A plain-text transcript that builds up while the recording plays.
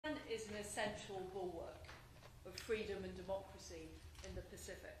essential bulwark of freedom and democracy in the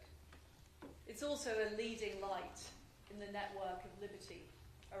Pacific. It's also a leading light in the network of liberty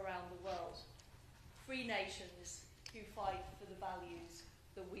around the world. Free nations who fight for the values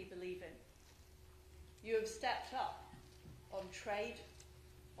that we believe in. You have stepped up on trade,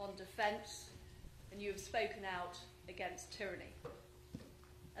 on defence, and you have spoken out against tyranny.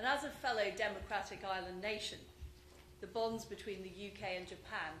 And as a fellow democratic island nation, the bonds between the UK and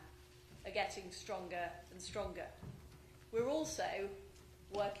Japan are getting stronger and stronger. We're also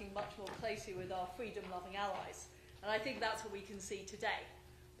working much more closely with our freedom-loving allies, and I think that's what we can see today.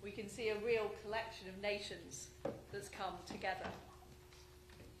 We can see a real collection of nations that's come together.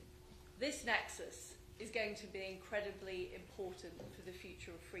 This nexus is going to be incredibly important for the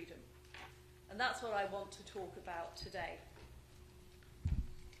future of freedom, and that's what I want to talk about today.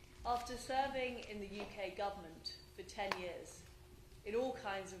 After serving in the UK government for 10 years, in all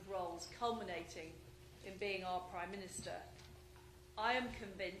kinds of roles, culminating in being our Prime Minister, I am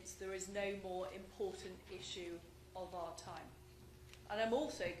convinced there is no more important issue of our time. And I'm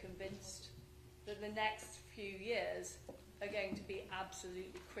also convinced that the next few years are going to be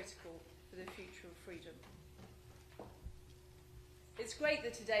absolutely critical for the future of freedom. It's great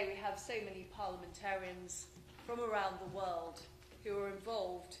that today we have so many parliamentarians from around the world who are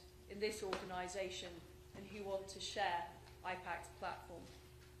involved in this organisation and who want to share IPAC's platform.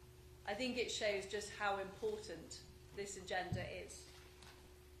 I think it shows just how important this agenda is.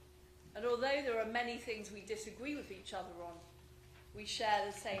 And although there are many things we disagree with each other on, we share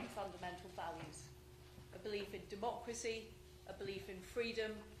the same fundamental values: a belief in democracy, a belief in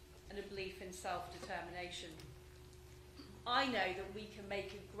freedom, and a belief in self-determination. I know that we can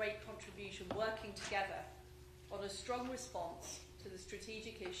make a great contribution working together on a strong response to the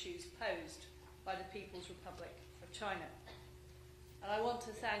strategic issues posed by the People's Republic of China. And I want to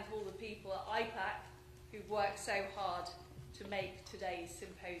thank all the people at IPAC who've worked so hard to make today's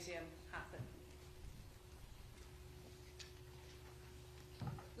symposium happen.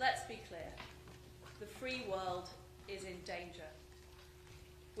 Let's be clear, the free world is in danger.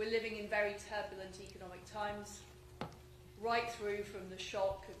 We're living in very turbulent economic times, right through from the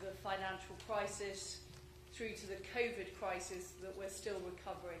shock of the financial crisis through to the COVID crisis that we're still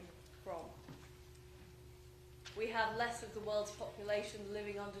recovering from. We have less of the world's population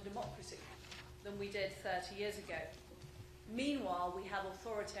living under democracy than we did 30 years ago. Meanwhile, we have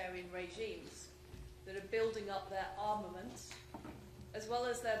authoritarian regimes that are building up their armaments as well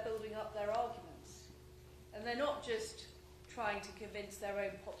as they're building up their arguments. And they're not just trying to convince their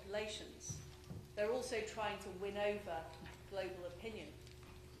own populations, they're also trying to win over global opinion.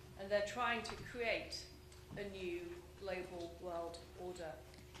 And they're trying to create a new global world order.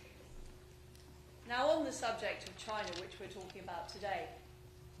 Now, on the subject of China, which we're talking about today,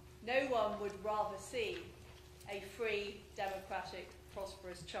 no one would rather see a free, democratic,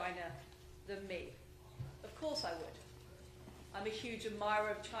 prosperous China than me. Of course I would. I'm a huge admirer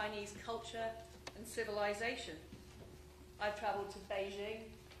of Chinese culture and civilization. I've travelled to Beijing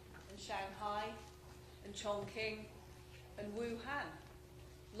and Shanghai and Chongqing and Wuhan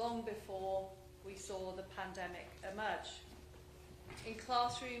long before we saw the pandemic emerge. In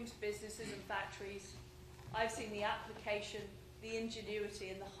classrooms, businesses and factories, I've seen the application, the ingenuity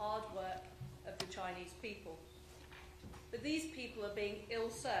and the hard work of the Chinese people. But these people are being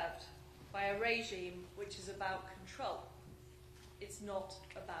ill-served by a regime which is about control. It's not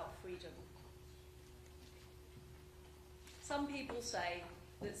about freedom. Some people say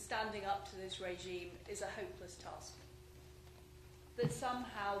that standing up to this regime is a hopeless task, that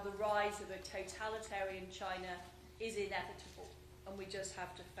somehow the rise of a totalitarian China is inevitable and we just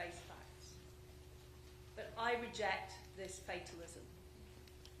have to face facts. But I reject this fatalism.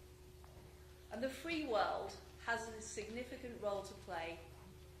 And the free world has a significant role to play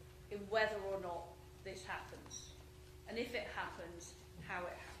in whether or not this happens, and if it happens, how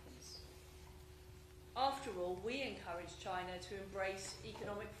it happens. After all, we encourage China to embrace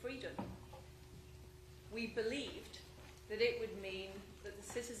economic freedom. We believed that it would mean that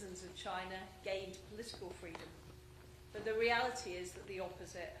the citizens of China gained political freedom, but the reality is that the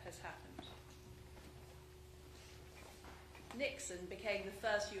opposite has happened. Nixon became the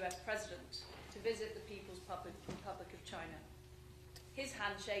first US president to visit the People's Republic of China. His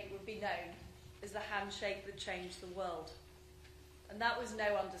handshake would be known as the handshake that changed the world. And that was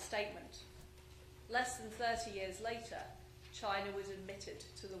no understatement. Less than 30 years later, China was admitted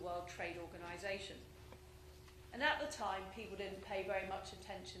to the World Trade Organization. And at the time, people didn't pay very much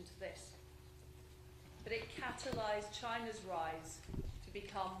attention to this. But it catalyzed China's rise to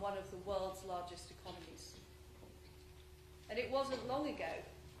become one of the world's largest economies. And it wasn't long ago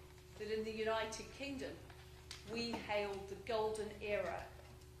that in the United Kingdom, we hailed the golden era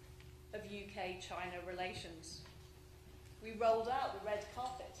of UK-China relations. We rolled out the red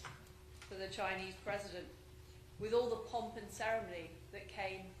carpet for the Chinese president with all the pomp and ceremony that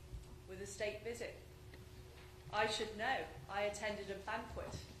came with a state visit. I should know, I attended a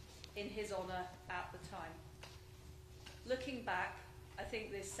banquet in his honour at the time. Looking back, I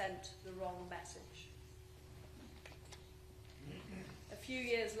think this sent the wrong message. A few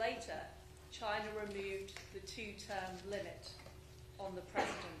years later, China removed the two-term limit on the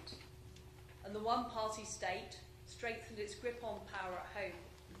president, and the one-party state strengthened its grip on power at home,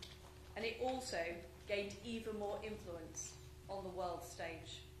 and it also gained even more influence on the world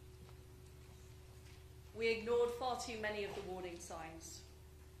stage. We ignored far too many of the warning signs,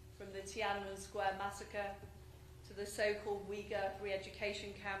 from the Tiananmen Square massacre to the so-called Uyghur re-education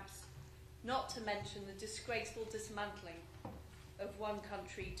camps, not to mention the disgraceful dismantling of one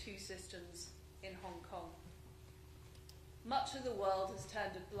country, two systems in Hong Kong. Much of the world has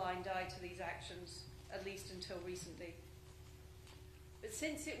turned a blind eye to these actions, at least until recently. But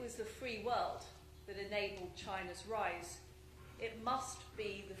since it was the free world that enabled China's rise, it must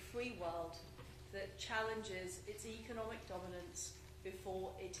be the free world that challenges its economic dominance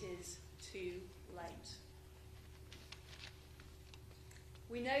before it is too late.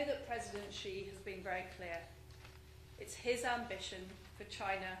 We know that President Xi has been very clear. It's his ambition for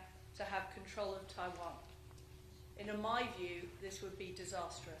China to have control of Taiwan. And in my view, this would be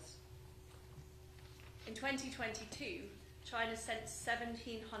disastrous. In 2022, China sent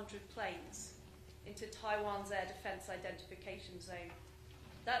 1,700 planes into Taiwan's air defense identification zone.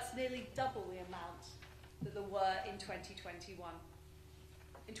 That's nearly double the amount that there were in 2021.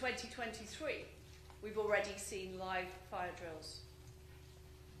 In 2023, we've already seen live fire drills.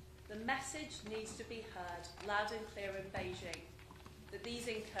 The message needs to be heard loud and clear in Beijing that these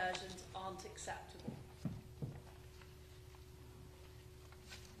incursions aren't acceptable.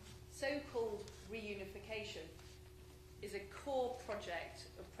 So-called reunification is a core project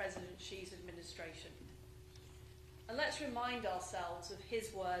of President Xi's administration. And let's remind ourselves of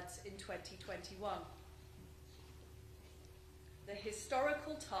his words in 2021. The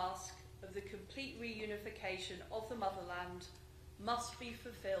historical task of the complete reunification of the motherland must be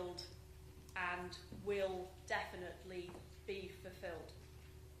fulfilled and will definitely be fulfilled.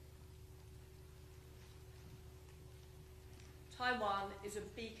 Taiwan is a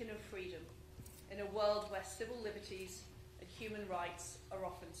beacon of freedom in a world where civil liberties and human rights are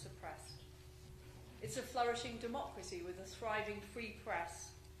often suppressed. It's a flourishing democracy with a thriving free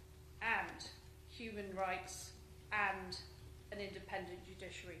press and human rights and an independent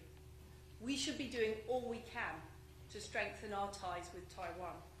judiciary. We should be doing all we can to strengthen our ties with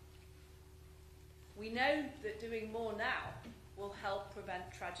Taiwan. We know that doing more now will help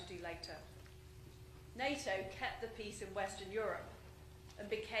prevent tragedy later. NATO kept the peace in Western Europe and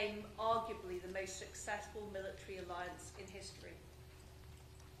became arguably the most successful military alliance in history.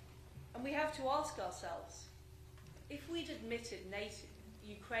 And we have to ask ourselves, if we'd admitted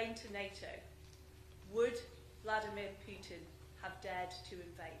Ukraine to NATO, would Vladimir Putin have dared to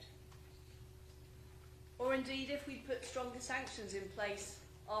invade? Or indeed, if we put stronger sanctions in place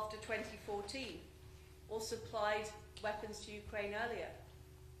after 2014 or supplied weapons to Ukraine earlier,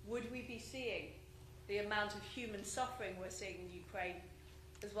 would we be seeing the amount of human suffering we're seeing in Ukraine,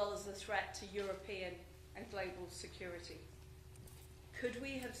 as well as the threat to European and global security? Could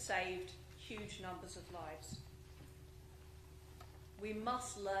we have saved huge numbers of lives? We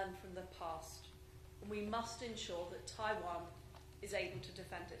must learn from the past, and we must ensure that Taiwan is able to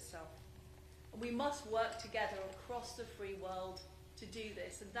defend itself. And we must work together across the free world to do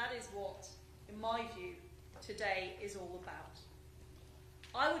this, and that is what, in my view, today is all about.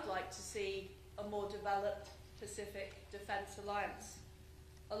 I would like to see a more developed Pacific Defence Alliance,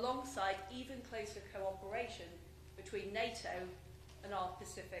 alongside even closer cooperation between NATO and our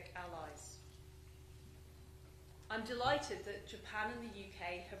Pacific allies. I'm delighted that Japan and the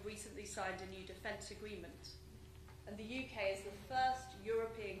UK have recently signed a new defence agreement, and the UK is the first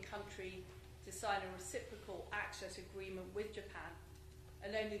European country to sign a reciprocal access agreement with Japan,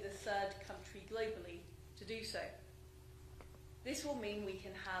 and only the third country globally to do so. This will mean we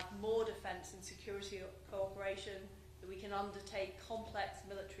can have more defence and security cooperation, that we can undertake complex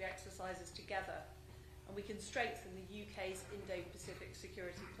military exercises together, and we can strengthen the UK's Indo-Pacific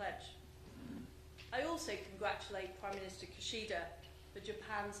Security Pledge. I also congratulate Prime Minister Kishida for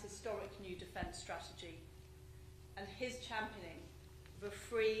Japan's historic new defence strategy and his championing of a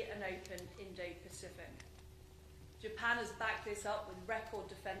free and open Indo-Pacific. Japan has backed this up with record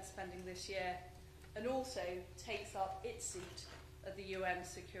defence spending this year and also takes up its seat at the UN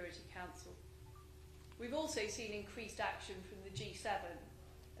Security Council. We've also seen increased action from the G7,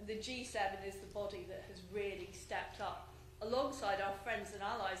 and the G7 is the body that has really stepped up, alongside our friends and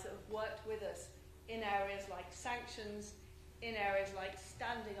allies that have worked with us in areas like sanctions, in areas like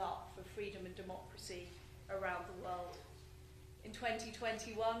standing up for freedom and democracy around the world. In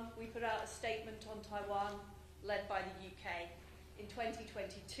 2021, we put out a statement on Taiwan, led by the UK. In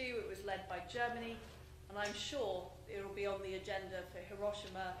 2022, it was led by Germany, and I'm sure it will be on the agenda for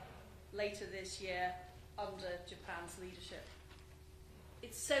Hiroshima later this year under Japan's leadership.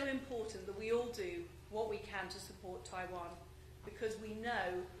 It's so important that we all do what we can to support Taiwan, because we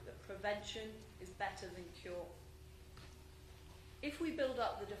know that prevention is better than cure. If we build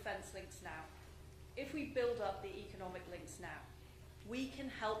up the defence links now, if we build up the economic links now, we can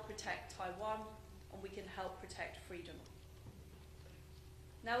help protect Taiwan and we can help protect freedom.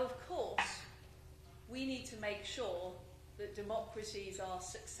 Now, of course, we need to make sure that democracies are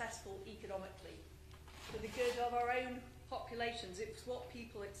successful economically for the good of our own populations. It's what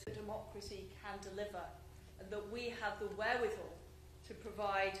people expect democracy can deliver, and that we have the wherewithal to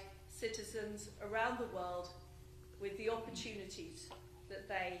provide citizens around the world with the opportunities that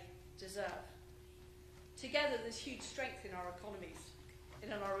they deserve. Together, there's huge strength in our economies,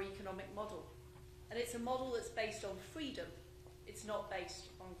 in our economic model. And it's a model that's based on freedom. It's not based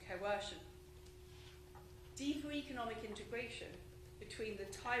on coercion. Deeper economic integration between the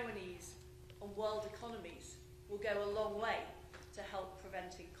Taiwanese and world economies will go a long way to help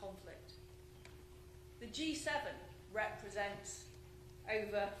preventing conflict. The G7 represents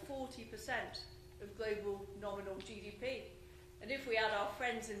over 40% of global nominal GDP. And if we add our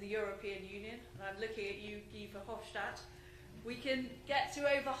friends in the European Union, and I'm looking at you, Guy Verhofstadt, we can get to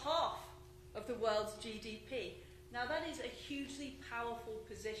over half of the world's GDP. Now, that is a hugely powerful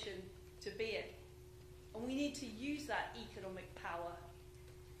position to be in. And we need to use that economic power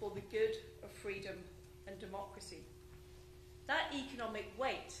for the good of freedom and democracy. That economic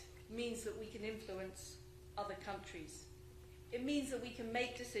weight means that we can influence other countries. It means that we can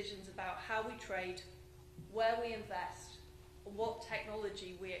make decisions about how we trade, where we invest, and what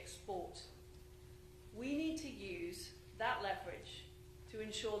technology we export. We need to use that leverage to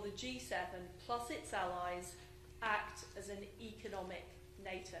ensure the G7 plus its allies act as an economic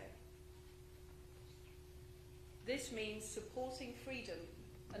NATO. This means supporting freedom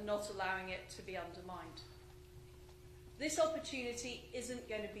and not allowing it to be undermined. This opportunity isn't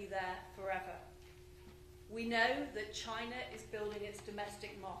going to be there forever. We know that China is building its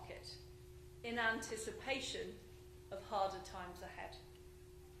domestic market in anticipation of harder times ahead.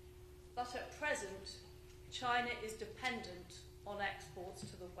 But at present, China is dependent on exports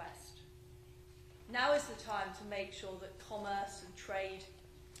to the West. Now is the time to make sure that commerce and trade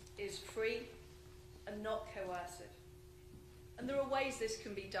is free and not coercive. And there are ways this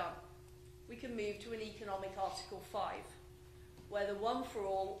can be done. We can move to an economic Article 5, where the one for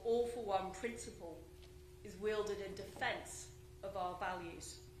all for one principle is wielded in defence of our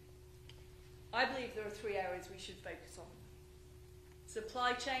values. I believe there are three areas we should focus on: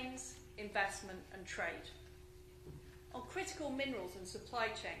 supply chains, investment and trade. On critical minerals and supply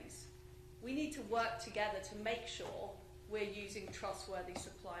chains, we need to work together to make sure we're using trustworthy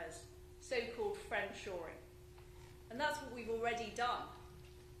suppliers, so-called friendshoring. And that's what we've already done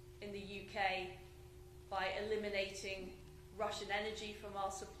in the UK by eliminating Russian energy from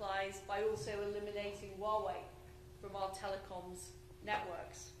our supplies, by also eliminating Huawei from our telecoms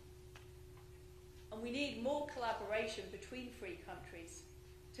networks. And we need more collaboration between free countries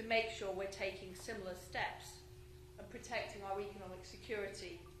to make sure we're taking similar steps and protecting our economic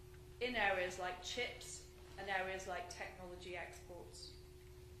security in areas like chips and areas like technology exports.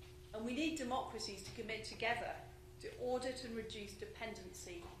 And we need democracies to commit together to audit and reduce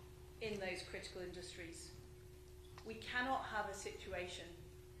dependency in those critical industries. We cannot have a situation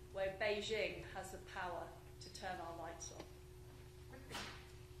where Beijing has the power to turn our lights on.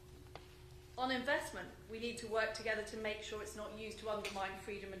 On investment, we need to work together to make sure it's not used to undermine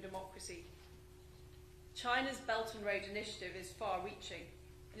freedom and democracy. China's Belt and Road Initiative is far-reaching,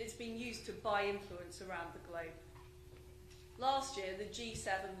 and it's being used to buy influence around the globe. Last year, the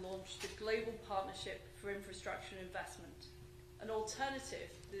G7 launched the Global Partnership for Infrastructure and Investment, an alternative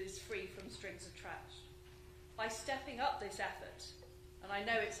that is free from strings attached. By stepping up this effort, and I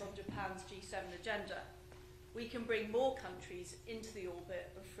know it's on Japan's G7 agenda, we can bring more countries into the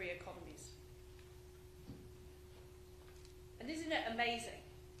orbit of free economies. And isn't it amazing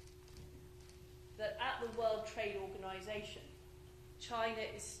that at the World Trade Organization, China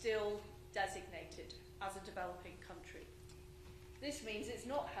is still designated as a developing country? This means it's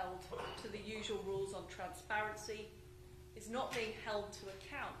not held to the usual rules on transparency, is not being held to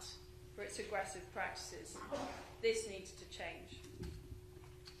account for its aggressive practices. This needs to change.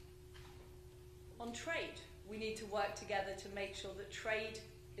 On trade, we need to work together to make sure that trade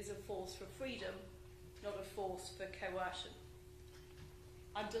is a force for freedom, not a force for coercion.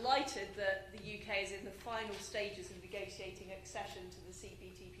 I'm delighted that the UK is in the final stages of negotiating accession to the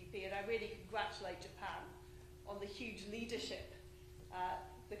CPTPP, and I really congratulate Japan on the huge leadership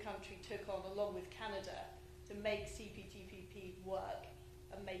the country took on, along with Canada, to make CPTPP work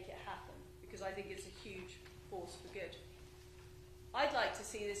and make it happen, because I think it's a huge force for good. I'd like to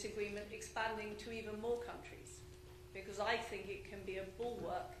see this agreement expanding to even more countries, because I think it can be a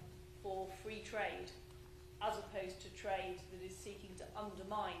bulwark for free trade, as opposed to trade that is seeking to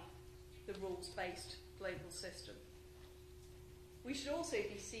undermine the rules-based global system. We should also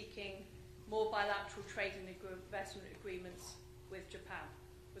be seeking more bilateral trade and investment agreements with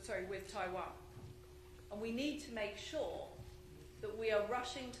Taiwan. And we need to make sure that we are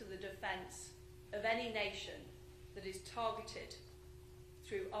rushing to the defence of any nation that is targeted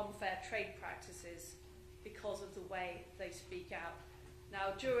through unfair trade practices because of the way they speak out.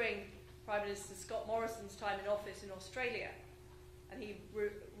 Now, during Prime Minister Scott Morrison's time in office in Australia, and he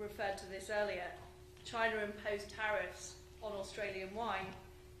referred to this earlier, China imposed tariffs on Australian wine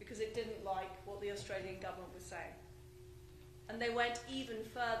because it didn't like what the Australian government was saying. And they went even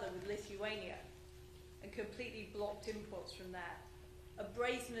further with Lithuania and completely blocked imports from there, a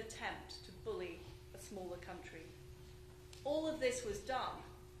brazen attempt to bully a smaller country. All of this was done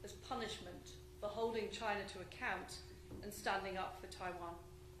as punishment for holding China to account and standing up for Taiwan.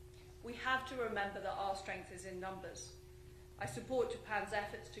 We have to remember that our strength is in numbers. I support Japan's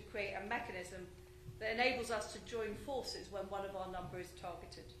efforts to create a mechanism that enables us to join forces when one of our number is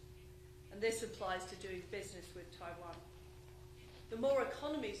targeted. And this applies to doing business with Taiwan. The more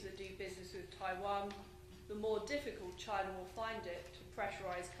economies that do business with Taiwan, the more difficult China will find it to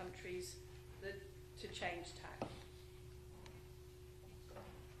pressurise countries to change tack.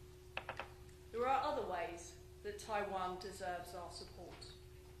 There are other ways that Taiwan deserves our support.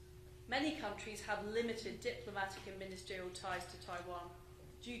 Many countries have limited diplomatic and ministerial ties to Taiwan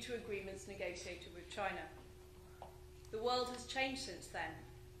due to agreements negotiated with China. The world has changed since then,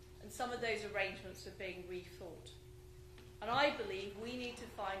 and some of those arrangements are being rethought. And I believe we need to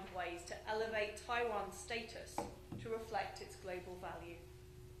find ways to elevate Taiwan's status to reflect its global value.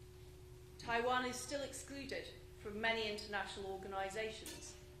 Taiwan is still excluded from many international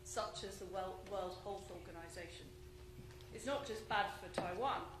organisations, such as the World Health Organization. It's not just bad for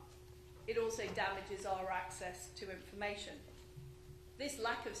Taiwan, it also damages our access to information. This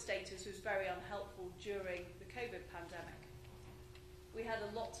lack of status was very unhelpful during the COVID pandemic. We had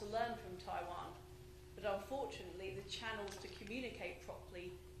a lot to learn from Taiwan, but unfortunately the channels to communicate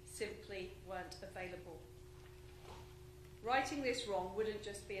properly simply weren't available. Righting this wrong wouldn't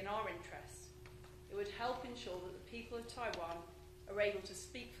just be in our interests, it would help ensure that the people of Taiwan are able to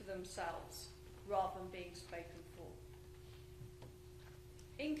speak for themselves rather than being spoken for.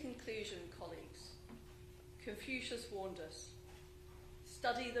 In conclusion, colleagues, Confucius warned us,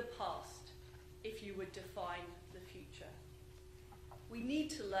 study the past if you would define the future. We need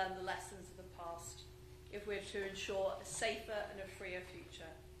to learn the lessons of the past if we're to ensure a safer and a freer future.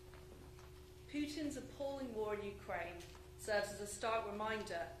 Putin's appalling war in Ukraine serves as a stark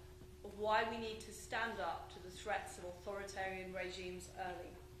reminder of why we need to stand up to the threats of authoritarian regimes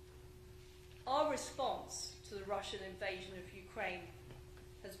early. Our response to the Russian invasion of Ukraine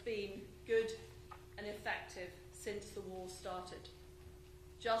has been good and effective since the war started.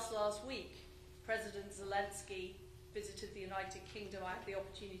 Just last week, President Zelensky visited the United Kingdom. I had the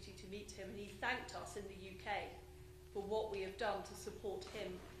opportunity to meet him, and he thanked us in the UK for what we have done to support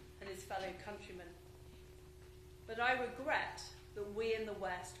him and his fellow countrymen. But I regret that we in the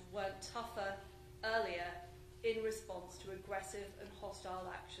West weren't tougher earlier in response to aggressive and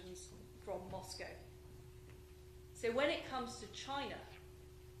hostile actions from Moscow. So when it comes to China,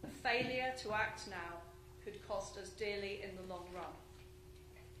 a failure to act now could cost us dearly in the long run.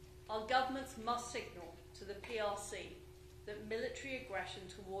 Our governments must signal to the PRC that military aggression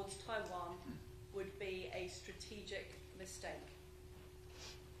towards Taiwan would be a strategic mistake.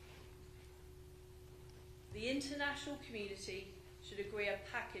 The international community should agree a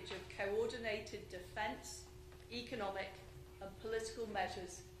package of coordinated defence, economic and political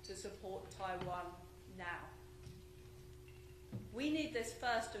measures to support Taiwan now. We need this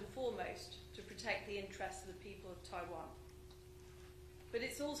first and foremost to protect the interests of the people of Taiwan. But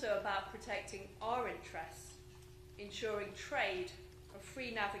it's also about protecting our interests, ensuring trade and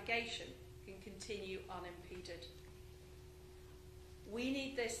free navigation can continue unimpeded. We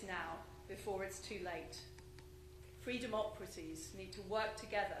need this now before it's too late. free democracies need to work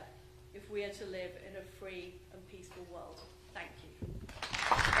together if we are to live in a free and peaceful world. Thank you.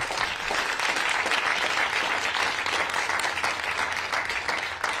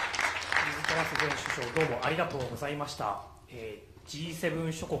 リズ・トラス前首相、どうもありがとうございました。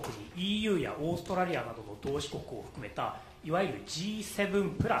G7 諸国に EU やオーストラリアなどの同志国を含めたいわゆる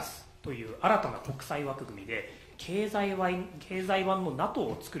G7 プラスという新たな国際枠組みで経済版の NATO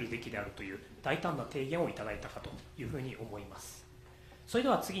を作るべきであるという大胆な提言をいただいたかというふうに思います。それで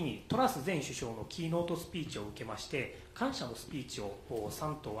は次にトラス前首相のキーノートスピーチを受けまして感謝のスピーチを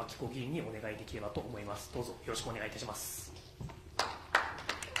山東昭子議員にお願いできればと思います。どうぞよろしくお願いいたします。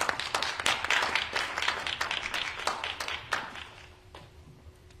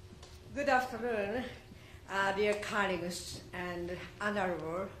Good afternoon, dear colleagues and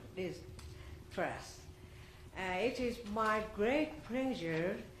Honorable Liz Truss. It is my great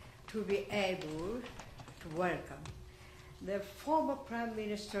pleasure to be able to welcome the former Prime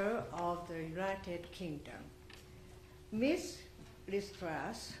Minister of the United Kingdom, Ms. Liz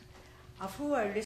Truss, who